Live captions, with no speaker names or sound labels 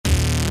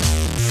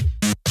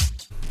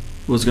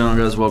What's going on,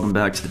 guys? Welcome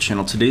back to the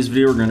channel. Today's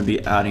video we're going to be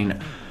adding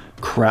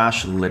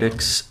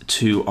Crashlytics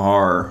to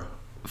our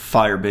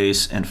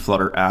Firebase and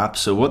Flutter app.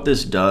 So what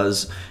this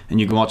does,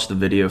 and you can watch the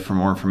video for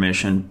more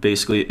information,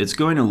 basically it's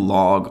going to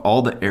log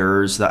all the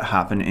errors that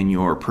happen in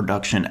your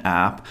production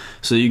app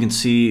so you can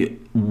see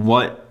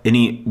what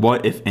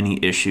if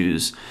any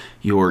issues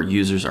your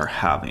users are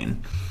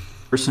having.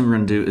 First thing we're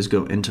going to do is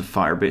go into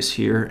Firebase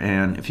here,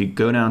 and if you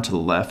go down to the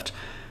left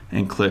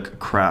and click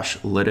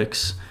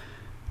Crashlytics,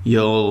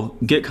 you'll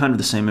get kind of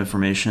the same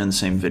information,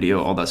 same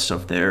video, all that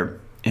stuff there.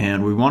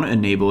 And we want to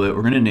enable it.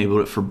 We're going to enable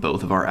it for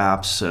both of our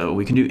apps. So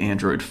we can do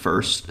Android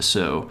first.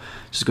 So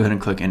just go ahead and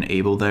click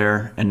enable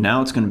there. And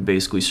now it's going to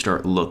basically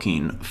start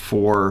looking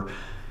for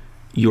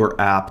your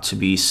app to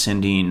be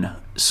sending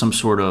some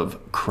sort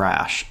of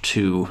crash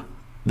to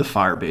the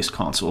Firebase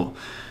console.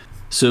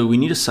 So we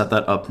need to set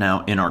that up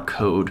now in our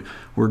code.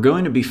 We're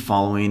going to be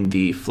following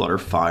the Flutter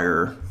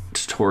Fire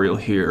tutorial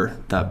here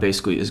that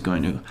basically is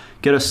going to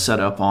get us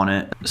set up on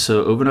it.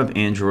 So open up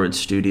Android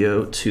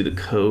Studio to the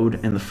code,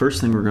 and the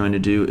first thing we're going to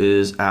do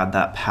is add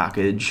that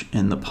package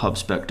in the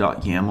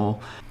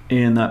pubspec.yaml,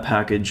 and that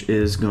package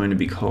is going to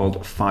be called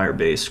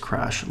Firebase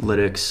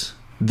Crashlytics.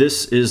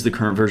 This is the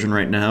current version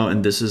right now,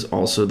 and this is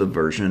also the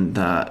version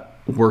that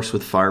works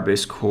with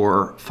Firebase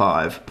Core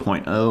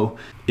 5.0.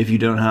 If you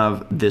don't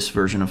have this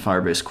version of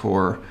Firebase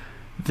Core,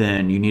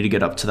 then you need to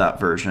get up to that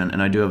version, and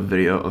I do have a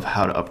video of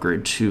how to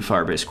upgrade to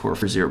Firebase Core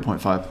for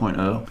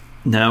 0.5.0.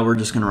 Now we're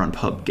just going to run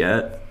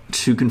pub-get.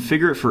 To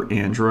configure it for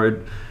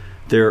Android,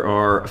 there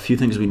are a few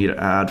things we need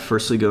to add.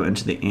 Firstly, go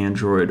into the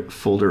Android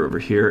folder over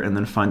here and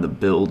then find the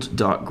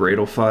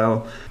build.gradle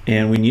file,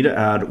 and we need to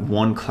add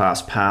one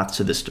class path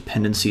to this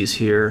dependencies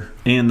here,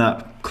 and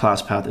that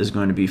class path is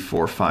going to be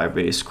for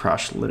Firebase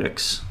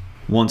Crashlytics.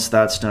 Once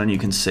that's done, you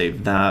can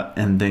save that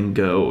and then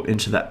go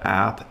into the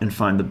app and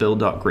find the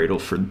build.gradle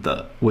for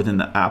within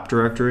the app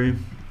directory.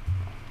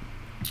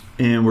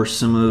 And we're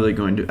similarly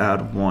going to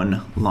add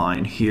one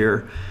line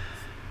here.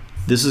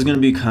 This is going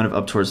to be kind of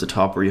up towards the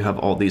top where you have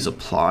all these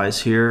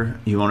applies here.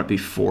 You want it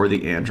before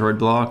the Android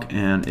block,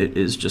 and it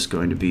is just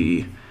going to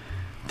be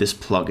this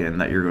plugin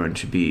that you're going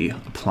to be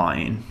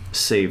applying.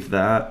 Save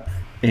that.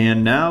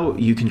 And now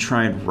you can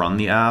try and run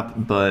the app,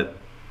 but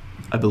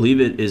I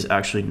believe it is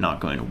actually not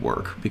going to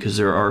work because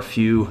there are a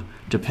few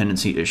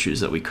dependency issues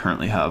that we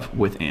currently have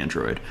with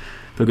Android.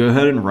 But go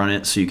ahead and run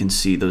it so you can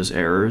see those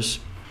errors.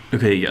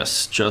 Okay,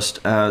 yes,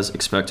 just as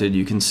expected,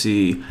 you can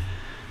see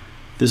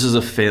this is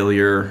a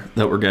failure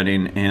that we're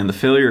getting, and the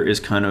failure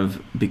is kind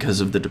of because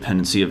of the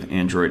dependency of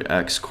Android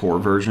X core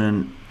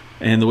version.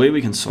 And the way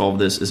we can solve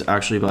this is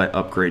actually by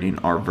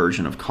upgrading our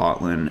version of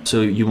Kotlin.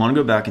 So you want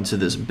to go back into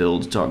this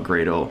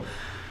build.gradle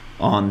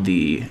on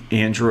the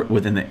Android,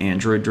 within the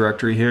Android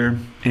directory here,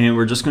 and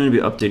we're just going to be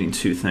updating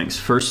two things.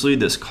 Firstly,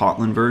 this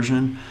Kotlin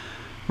version,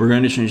 we're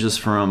going to change this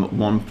from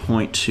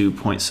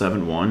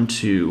 1.2.71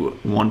 to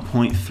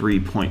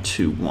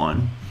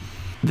 1.3.21.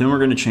 Then we're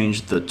going to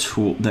change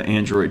the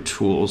Android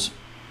tools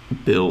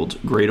build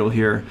Gradle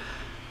here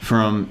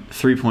from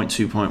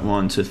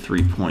 3.2.1 to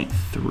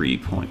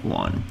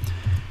 3.3.1.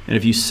 And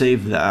if you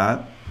save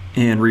that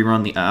and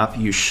rerun the app,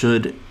 you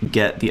should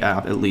get the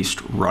app at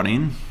least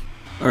running.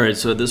 Alright,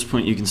 so at this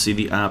point you can see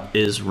the app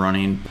is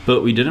running,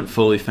 but we didn't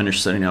fully finish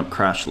setting up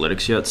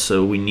Crashlytics yet,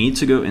 so we need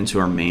to go into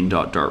our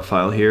main.dart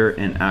file here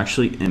and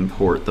actually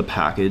import the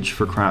package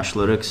for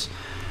Crashlytics,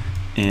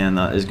 and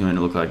that is going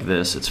to look like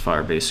this. It's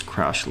Firebase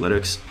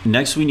Crashlytics.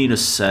 Next, we need to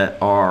set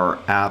our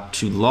app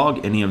to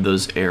log any of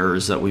those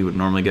errors that we would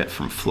normally get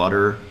from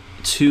Flutter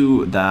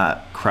to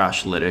that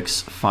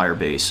Crashlytics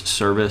Firebase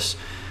service.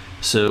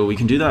 So we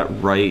can do that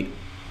right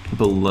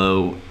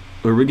below,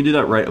 or we can do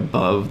that right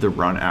above the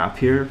run app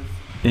here.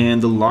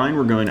 And the line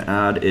we're going to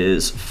add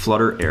is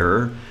Flutter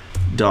error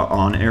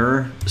 .on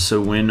error.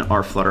 So when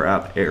our Flutter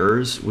app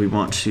errors, we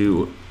want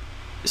to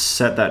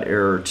set that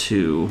error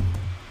to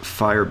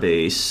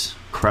Firebase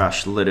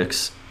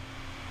Crashlytics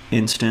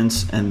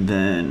instance, and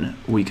then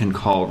we can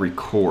call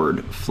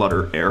record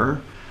Flutter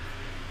error.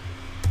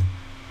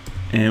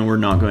 And we're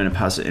not going to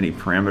pass it any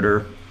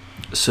parameter.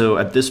 So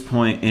at this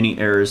point, any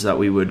errors that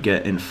we would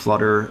get in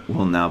Flutter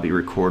will now be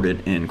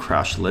recorded in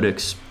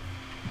Crashlytics.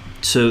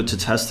 So to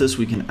test this,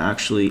 we can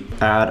actually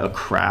add a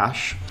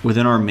crash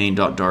within our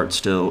main.dart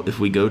still. If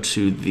we go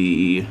to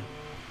the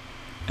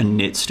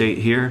init state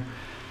here,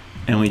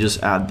 and we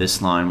just add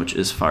this line, which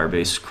is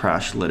Firebase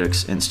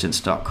Crashlytics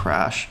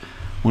instance.crash.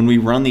 When we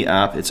run the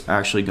app, it's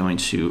actually going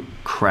to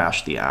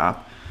crash the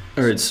app.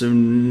 All right, so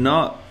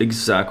not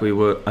exactly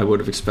what I would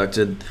have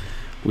expected.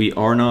 We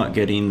are not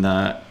getting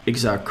that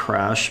exact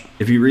crash.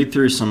 If you read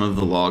through some of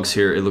the logs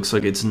here, it looks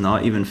like it's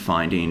not even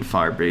finding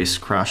Firebase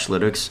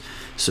Crashlytics.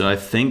 So I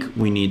think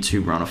we need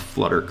to run a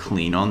Flutter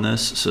clean on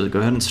this. So go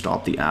ahead and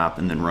stop the app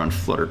and then run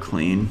Flutter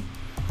clean.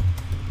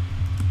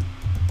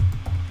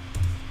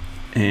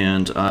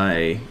 And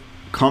I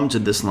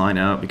commented this line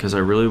out because I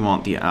really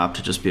want the app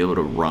to just be able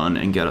to run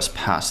and get us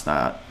past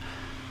that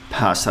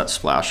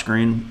splash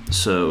screen.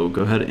 So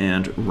go ahead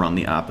and run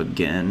the app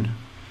again.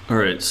 All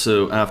right,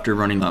 so after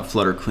running that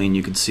Flutter clean,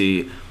 you can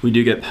see we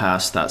do get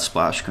past that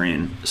splash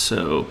screen.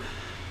 So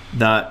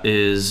that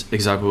is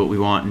exactly what we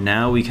want.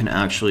 Now we can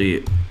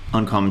actually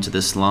uncomment to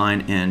this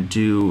line and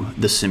do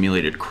the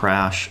simulated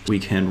crash. We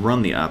can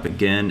run the app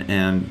again,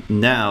 and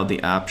now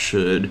the app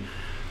should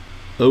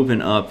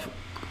open up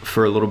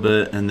for a little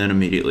bit and then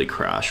immediately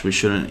crash. We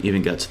shouldn't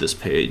even get to this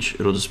page.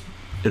 It'll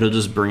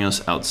just bring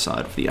us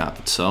outside of the app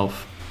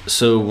itself.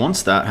 So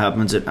once that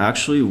happens, it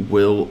actually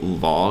will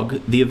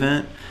log the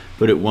event,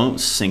 but it won't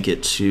sync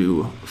it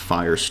to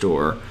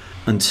Firestore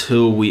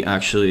until we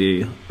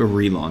actually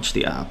relaunch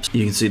the app.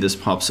 You can see this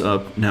pops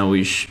up. Now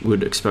we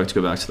would expect to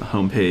go back to the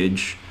home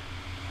page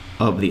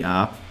of the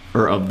app,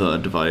 or of the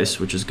device,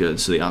 which is good.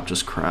 So the app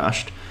just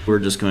crashed. We're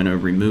just going to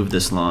remove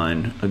this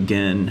line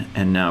again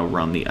and now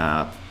run the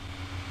app.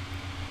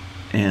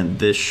 And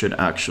this should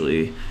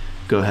actually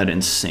go ahead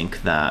and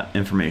sync that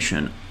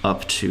information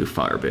up to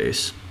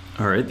Firebase.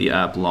 All right, the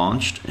app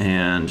launched,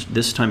 and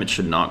this time it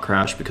should not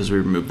crash because we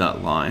removed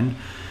that line,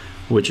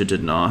 which it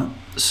did not.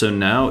 So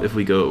now if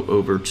we go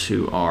over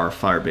to our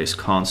Firebase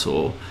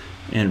console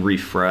and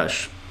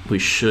refresh, we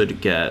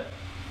should get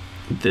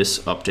this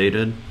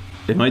updated.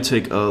 It might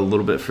take a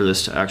little bit for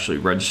this to actually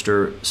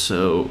register,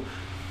 so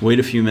wait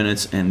a few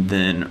minutes and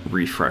then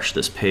refresh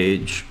this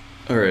page.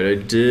 All right, I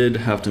did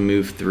have to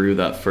move through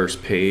that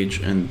first page,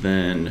 and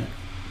then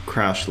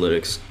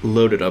Crashlytics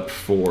loaded up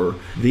for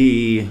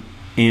the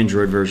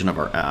Android version of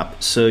our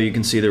app. So you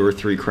can see there were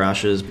 3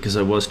 crashes because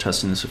I was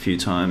testing this a few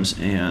times,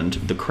 and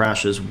the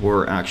crashes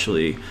were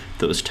actually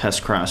those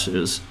test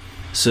crashes.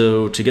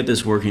 So to get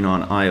this working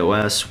on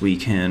iOS, we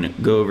can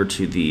go over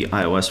to the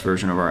iOS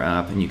version of our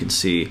app, and you can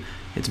see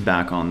it's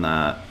back on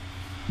that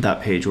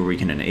page where we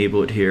can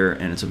enable it here,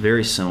 and it's a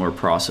very similar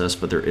process,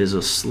 but there is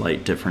a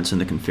slight difference in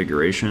the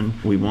configuration.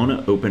 We want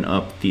to open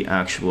up the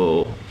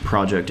actual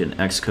project in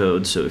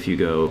Xcode. So if you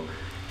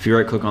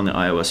right click on the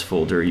iOS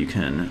folder, you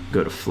can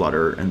go to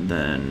Flutter and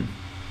then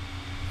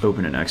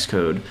open in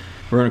Xcode.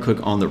 We're going to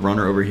click on the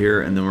runner over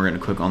here, and then we're going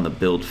to click on the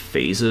build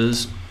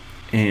phases,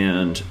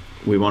 and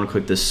we want to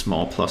click this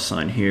small plus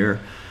sign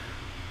here,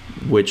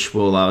 which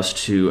will allow us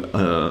to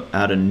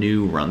add a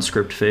new run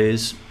script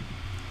phase.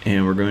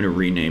 And we're going to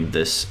rename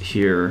this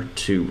here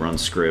to run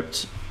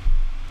script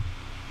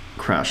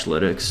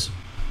Crashlytics.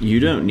 You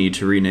don't need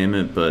to rename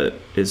it, but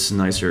it's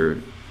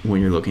nicer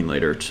when you're looking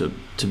later to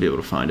be able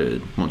to find it.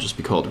 It won't just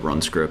be called run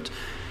script.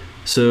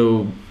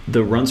 So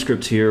the run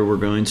script here, we're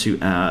going to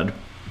add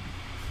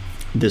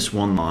this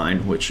one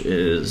line, which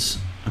is,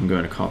 I'm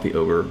going to copy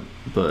over,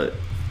 but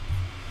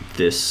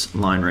this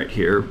line right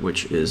here,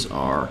 which is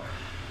our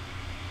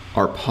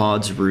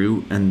pods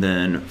root, and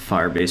then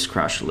Firebase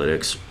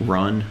Crashlytics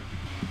run.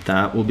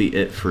 That will be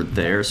it for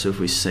there. So if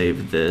we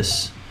save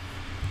this,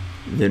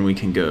 then we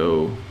can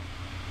go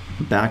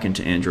back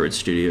into Android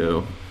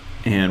Studio,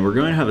 and we're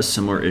going to have a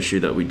similar issue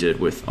that we did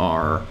with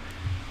our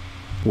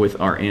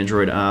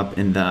Android app,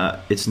 in that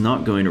it's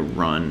not going to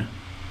run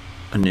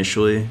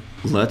initially.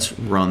 Let's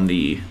run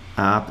the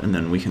app, and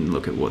then we can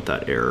look at what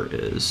that error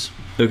is.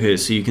 Okay,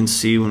 so you can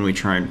see when we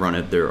try and run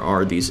it, there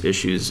are these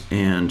issues,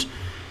 and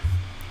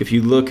if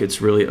you look, it's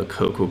really a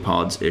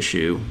CocoaPods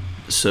issue.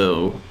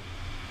 So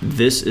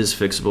this is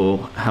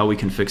fixable. How we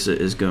can fix it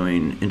is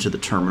going into the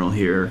terminal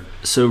here.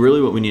 So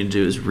really what we need to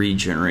do is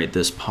regenerate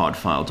this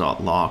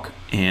podfile.lock.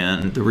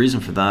 And the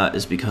reason for that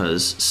is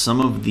because some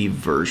of the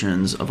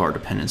versions of our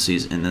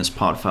dependencies in this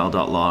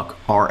podfile.lock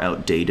are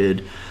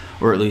outdated,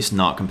 or at least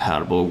not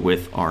compatible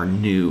with our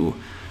new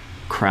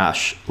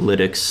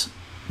Crashlytics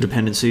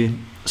dependency.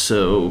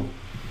 So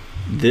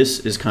this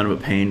is kind of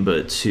a pain,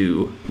 but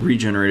to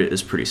regenerate it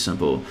is pretty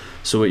simple.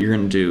 So what you're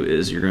going to do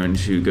is you're going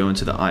to go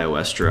into the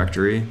iOS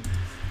directory,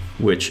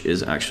 which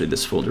is actually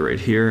this folder right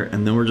here,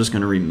 and then we're just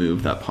going to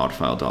remove that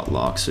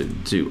podfile.lock. So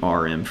do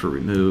rm for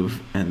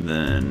remove, and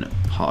then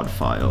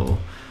podfile.lock.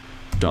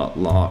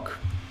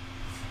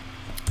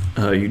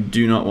 You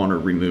do not want to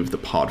remove the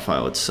pod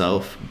file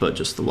itself, but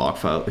just the lock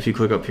file. If you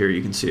click up here,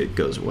 you can see it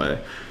goes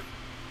away.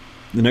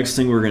 The next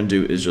thing we're going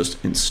to do is just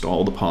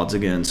install the pods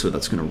again, so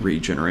that's going to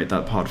regenerate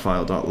that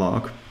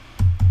podfile.lock.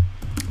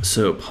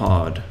 So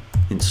pod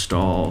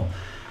install,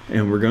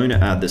 and we're going to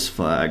add this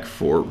flag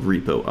for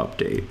repo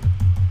update.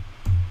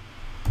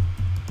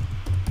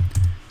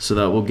 So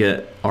that will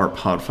get our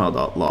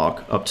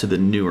podfile.lock up to the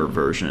newer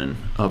version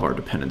of our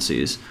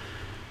dependencies.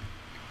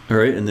 All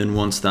right, and then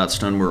once that's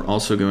done, we're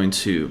also going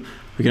to,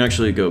 we can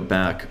actually go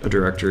back a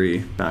directory,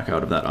 back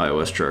out of that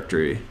iOS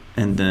directory,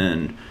 and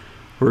then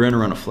we're going to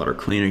run a Flutter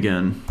clean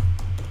again.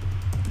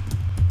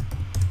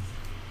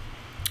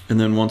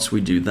 And then once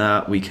we do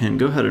that, we can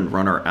go ahead and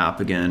run our app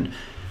again.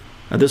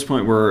 At this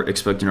point, we're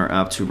expecting our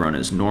app to run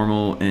as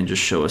normal and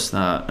just show us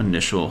that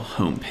initial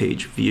home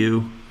page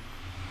view.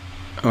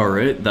 All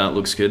right, that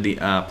looks good. The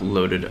app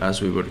loaded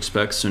as we would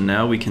expect. So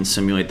now we can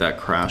simulate that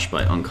crash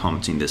by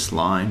uncommenting this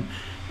line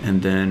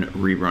and then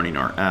rerunning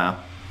our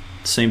app.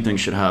 Same thing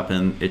should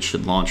happen. It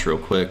should launch real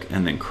quick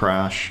and then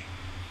crash.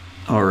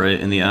 All right,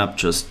 and the app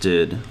just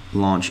did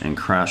launch and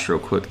crash real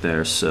quick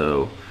there.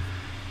 So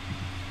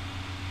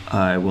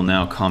I will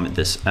now comment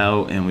this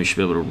out and we should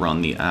be able to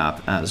run the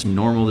app as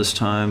normal this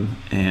time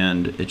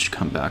and it should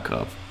come back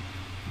up.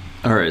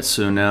 All right,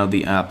 so now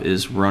the app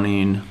is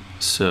running.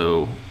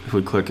 So if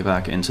we click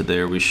back into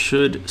there, we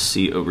should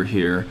see over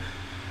here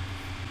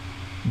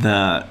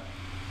that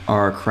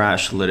our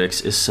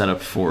Crashlytics is set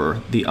up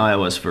for the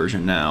iOS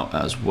version now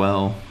as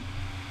well.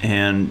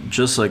 And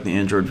just like the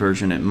Android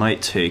version, it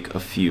might take a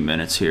few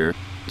minutes here.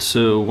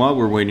 So while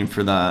we're waiting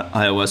for that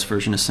iOS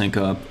version to sync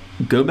up,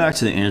 go back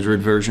to the Android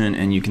version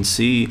and you can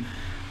see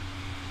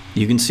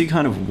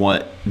kind of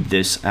what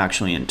this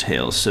actually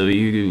entails. So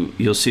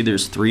you'll see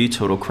there's 3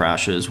 total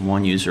crashes,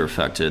 1 user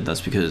affected.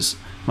 That's because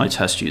my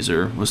test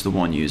user was the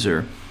 1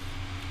 user.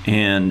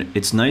 And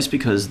it's nice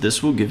because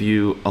this will give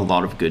you a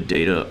lot of good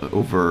data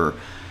over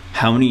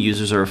how many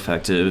users are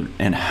affected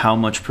and how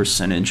much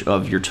percentage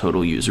of your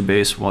total user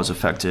base was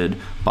affected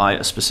by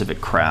a specific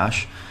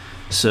crash.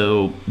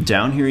 So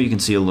down here you can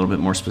see a little bit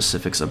more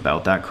specifics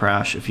about that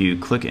crash. If you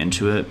click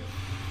into it,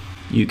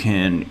 you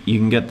can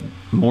get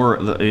more,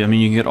 I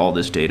mean, you can get all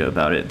this data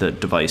about it, the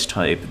device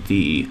type,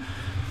 the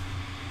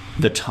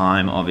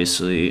time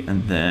obviously,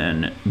 and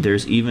then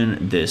there's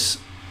even this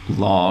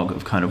log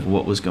of kind of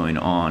what was going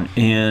on.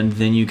 And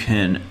then you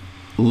can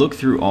look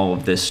through all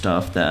of this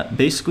stuff that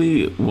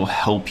basically will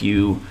help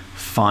you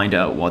find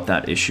out what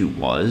that issue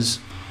was.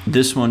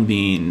 This one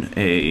being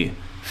a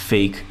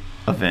fake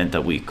event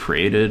that we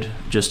created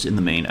just in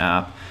the main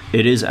app.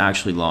 It is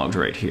actually logged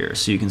right here.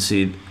 So you can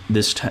see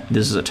this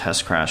is a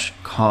test crash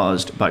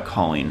caused by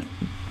calling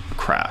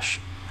crash.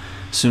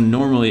 So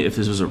normally if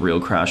this was a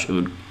real crash, it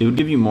would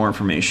give you more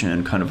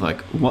information, kind of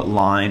like what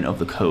line of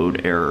the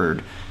code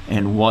errored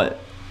and what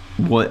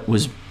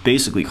was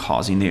basically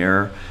causing the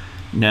error.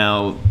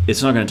 Now,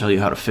 it's not going to tell you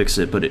how to fix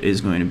it, but it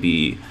is going to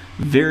be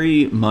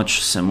very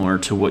much similar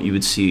to what you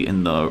would see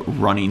in the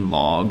running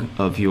log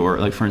of your,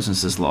 like for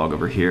instance, this log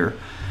over here.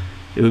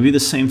 It would be the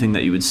same thing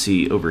that you would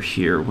see over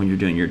here when you're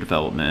doing your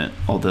development,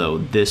 although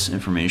this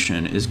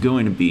information is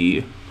going to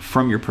be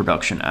from your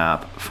production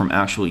app, from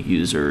actual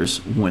users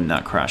when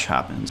that crash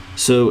happens.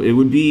 So it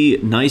would be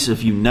nice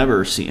if you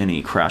never see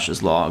any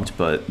crashes logged,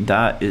 but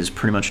that is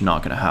pretty much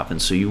not going to happen.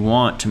 So you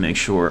want to make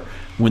sure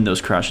when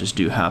those crashes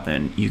do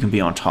happen, you can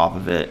be on top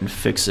of it and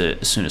fix it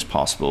as soon as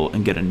possible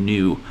and get a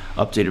new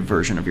updated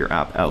version of your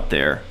app out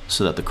there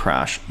so that the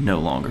crash no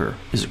longer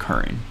is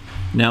occurring.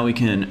 Now we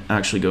can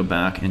actually go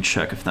back and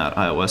check if that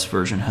iOS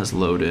version has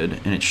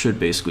loaded, and it should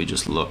basically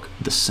just look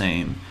the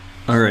same.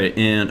 All right,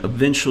 and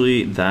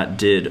eventually that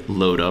did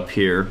load up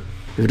here.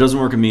 If it doesn't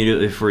work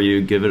immediately for you,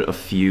 give it a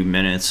few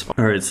minutes.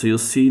 All right, so you'll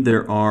see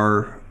there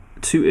are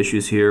 2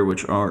 issues here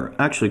which are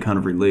actually kind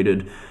of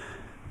related.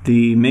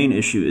 The main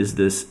issue is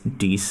this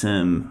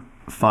dsym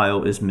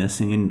file is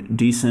missing.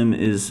 Dsym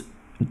is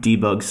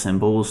debug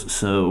symbols.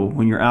 So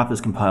when your app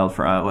is compiled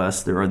for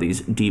iOS, there are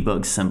these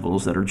debug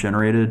symbols that are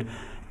generated,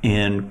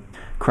 and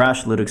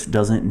Crashlytics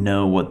doesn't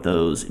know what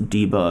those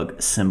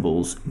debug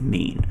symbols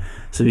mean.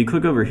 So if you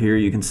click over here,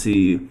 you can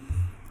see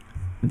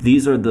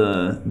these are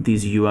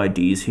these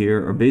UIDs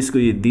here, or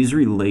basically these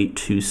relate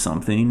to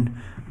something,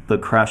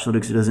 but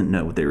Crashlytics doesn't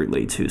know what they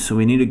relate to. So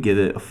we need to give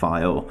it a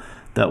file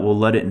that will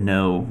let it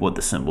know what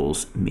the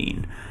symbols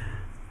mean.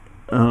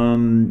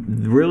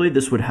 Really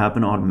this would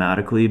happen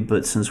automatically,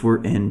 but since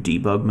we're in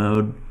debug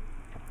mode,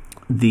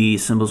 the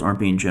symbols aren't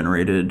being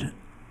generated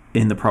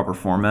in the proper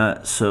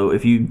format. So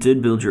if you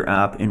did build your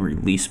app in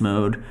release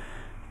mode,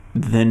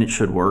 then it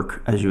should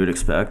work as you would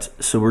expect.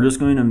 So we're just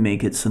going to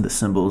make it so the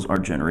symbols are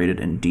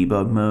generated in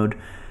debug mode,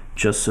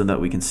 just so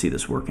that we can see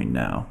this working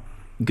now.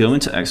 Go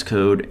into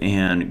Xcode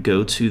and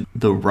go to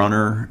the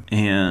runner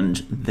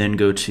and then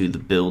go to the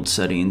build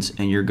settings,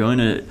 and you're going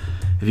to,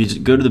 if you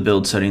go to the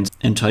build settings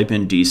and type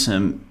in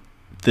dsym,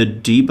 the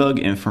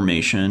debug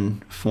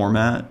information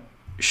format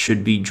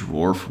should be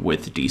dwarf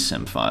with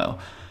dsym file.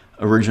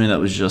 Originally that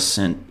was just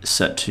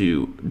set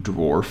to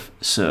dwarf,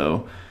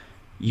 so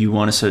you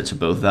want to set it to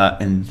both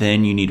that, and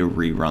then you need to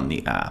rerun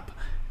the app.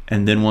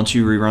 And then once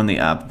you rerun the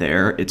app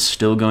there, it's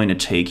still going to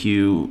take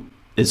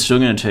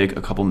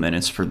a couple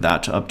minutes for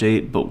that to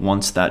update, but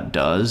once that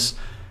does,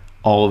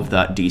 all of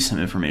that dsym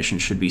information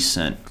should be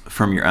sent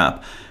from your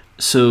app.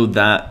 So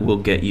that will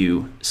get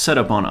you set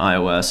up on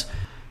iOS.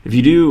 If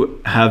you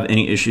do have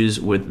any issues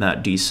with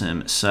that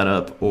dsym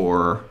setup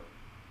or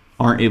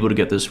aren't able to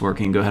get this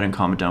working, go ahead and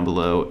comment down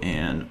below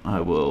and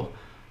I will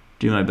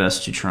do my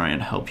best to try and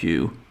help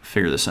you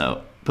figure this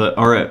out. But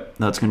all right,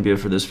 that's going to be it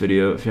for this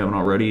video. If you haven't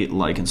already,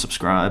 like and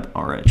subscribe.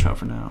 All right, ciao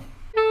for now.